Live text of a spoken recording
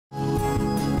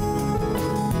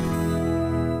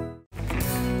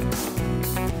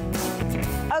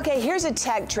Okay, here's a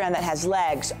tech trend that has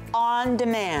legs. On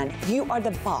demand. You are the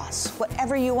boss.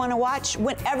 Whatever you want to watch,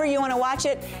 whenever you want to watch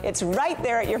it, it's right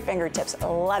there at your fingertips.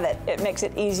 Love it. It makes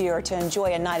it easier to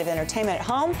enjoy a night of entertainment at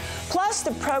home. Plus,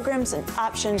 the programs and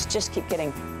options just keep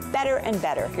getting better and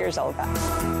better. Here's Olga.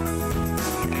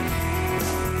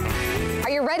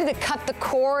 Are you ready to cut the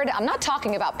cord? I'm not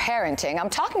talking about parenting. I'm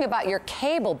talking about your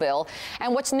cable bill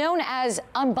and what's known as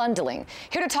unbundling.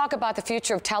 Here to talk about the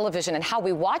future of television and how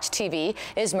we watch TV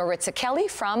is Maritza Kelly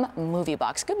from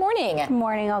Muvibox. Good morning. Good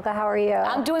morning, Olga. How are you?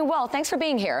 I'm doing well. Thanks for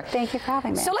being here. Thank you for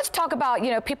having me. So let's talk about,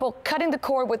 people cutting the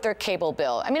cord with their cable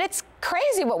bill. I mean, it's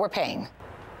crazy what we're paying.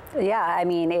 Yeah, I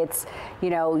mean, it's,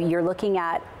 you're looking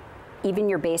at even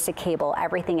your basic cable,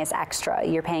 everything is extra.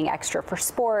 You're paying extra for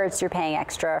sports, you're paying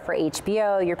extra for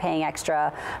HBO, you're paying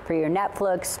extra for your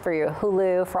Netflix, for your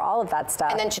Hulu, for all of that stuff.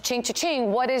 And then cha-ching,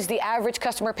 cha-ching, what is the average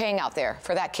customer paying out there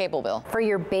for that cable bill? For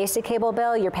your basic cable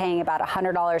bill, you're paying about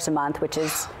 $100 a month, which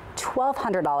is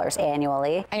 $1,200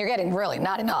 annually. And you're getting really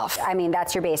not enough. I mean,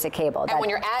 that's your basic cable. And when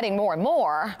you're adding more and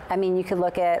more. I mean, you could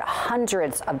look at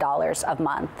hundreds of dollars a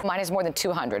month. Mine is more than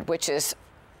 200, which is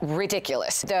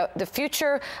ridiculous. The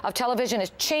future of television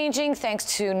is changing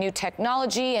thanks to new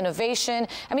technology, innovation.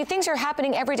 I mean, things are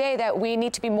happening every day that we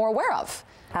need to be more aware of.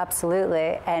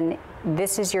 Absolutely, and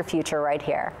this is your future right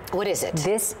here. What is it?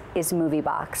 This is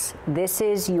Muvibox. This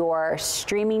is your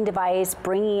streaming device,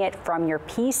 bringing it from your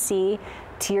PC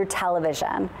to your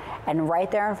television, and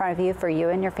right there in front of you for you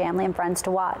and your family and friends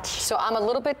to watch. So I'm a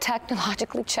little bit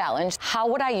technologically challenged. How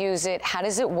would I use it? How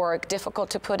does it work? Difficult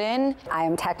to put in? I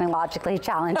am technologically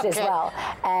challenged as well.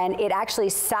 And it actually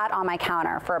sat on my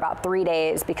counter for about 3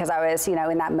 days because I was, in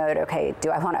that mode, okay, do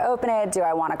I want to open it? Do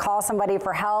I want to call somebody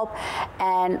for help?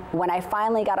 And when I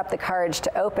finally got up the courage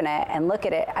to open it and look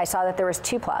at it, I saw that there was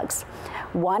 2 plugs.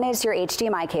 One is your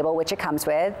HDMI cable, which it comes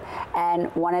with,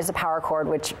 and one is a power cord,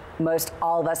 which most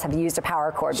all of us have used a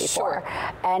power cord before. Sure.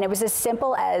 And it was as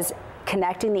simple as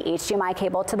connecting the HDMI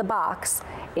cable to the box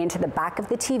into the back of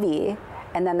the TV,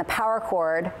 and then the power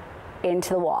cord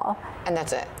into the wall. And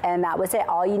that's it. And that was it.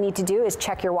 All you need to do is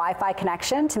check your Wi-Fi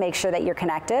connection to make sure that you're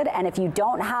connected. And if you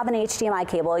don't have an HDMI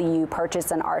cable, you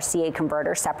purchase an RCA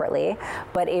converter separately.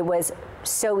 But it was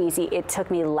so easy. It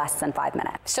took me less than 5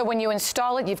 minutes. So when you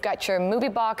install it, you've got your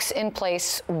Muvibox in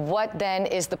place. What then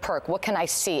is the perk? What can I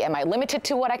see? Am I limited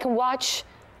to what I can watch?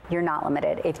 You're not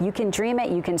limited. If you can dream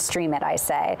it, you can stream it, I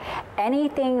say.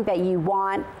 Anything that you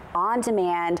want on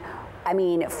demand. I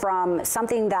mean, from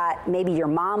something that maybe your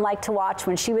mom liked to watch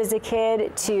when she was a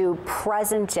kid to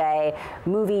present day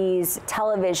movies,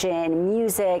 television,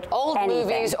 music, old anything.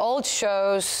 Movies, old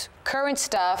shows, current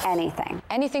stuff. Anything.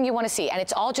 Anything you want to see, and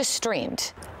it's all just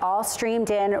streamed. All streamed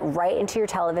in right into your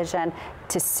television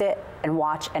to sit and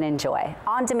watch and enjoy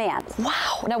on demand.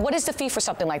 Wow. Now, what is the fee for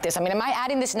something like this? I mean, am I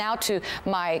adding this now to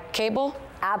my cable?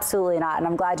 Absolutely not, and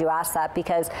I'm glad you asked that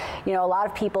because, a lot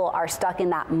of people are stuck in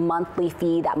that monthly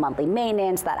fee, that monthly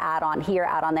maintenance, that add-on here,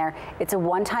 add-on there. It's a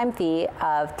one-time fee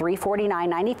of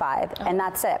 $349.95, and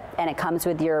that's it. And it comes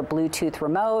with your Bluetooth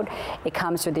remote, it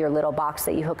comes with your little box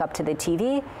that you hook up to the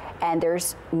TV, and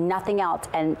there's nothing else.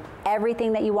 And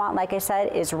everything that you want, like I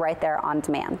said, is right there on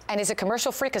demand. And is it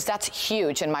commercial free? Because that's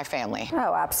huge in my family.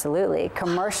 Oh, absolutely.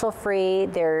 Commercial free,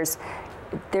 there's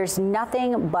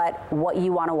nothing but what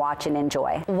you want to watch and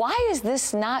enjoy. Why is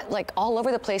this not like all over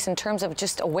the place in terms of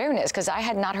just awareness? Because I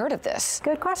had not heard of this.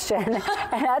 Good question.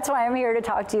 And that's why I'm here to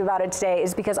talk to you about it today,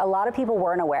 is because a lot of people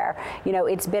weren't aware.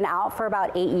 It's been out for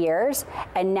about 8 years,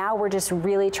 and now we're just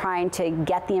really trying to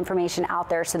get the information out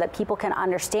there so that people can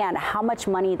understand how much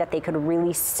money that they could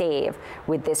really save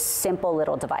with this simple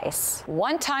little device.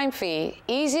 One-time fee,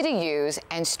 easy to use,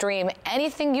 and stream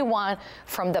anything you want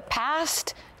from the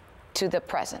past to the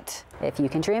present. If you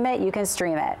can dream it, you can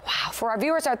stream it. Wow. For our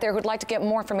viewers out there who'd like to get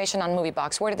more information on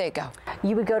Muvibox, where do they go?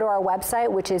 You would go to our website,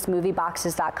 which is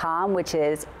muviboxes.com, which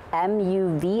is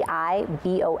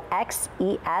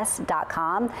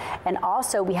muviboxes.com. And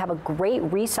also, we have a great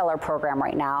reseller program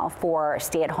right now for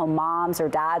stay-at-home moms or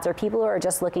dads or people who are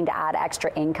just looking to add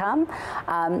extra income.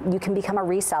 You can become a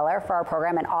reseller for our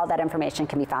program, and all that information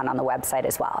can be found on the website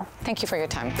as well. Thank you for your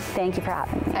time. Thank you for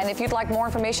having me. And if you'd like more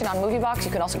information on Muvibox,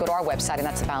 you can also go to our website, and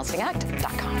that's thebalancingAct.com.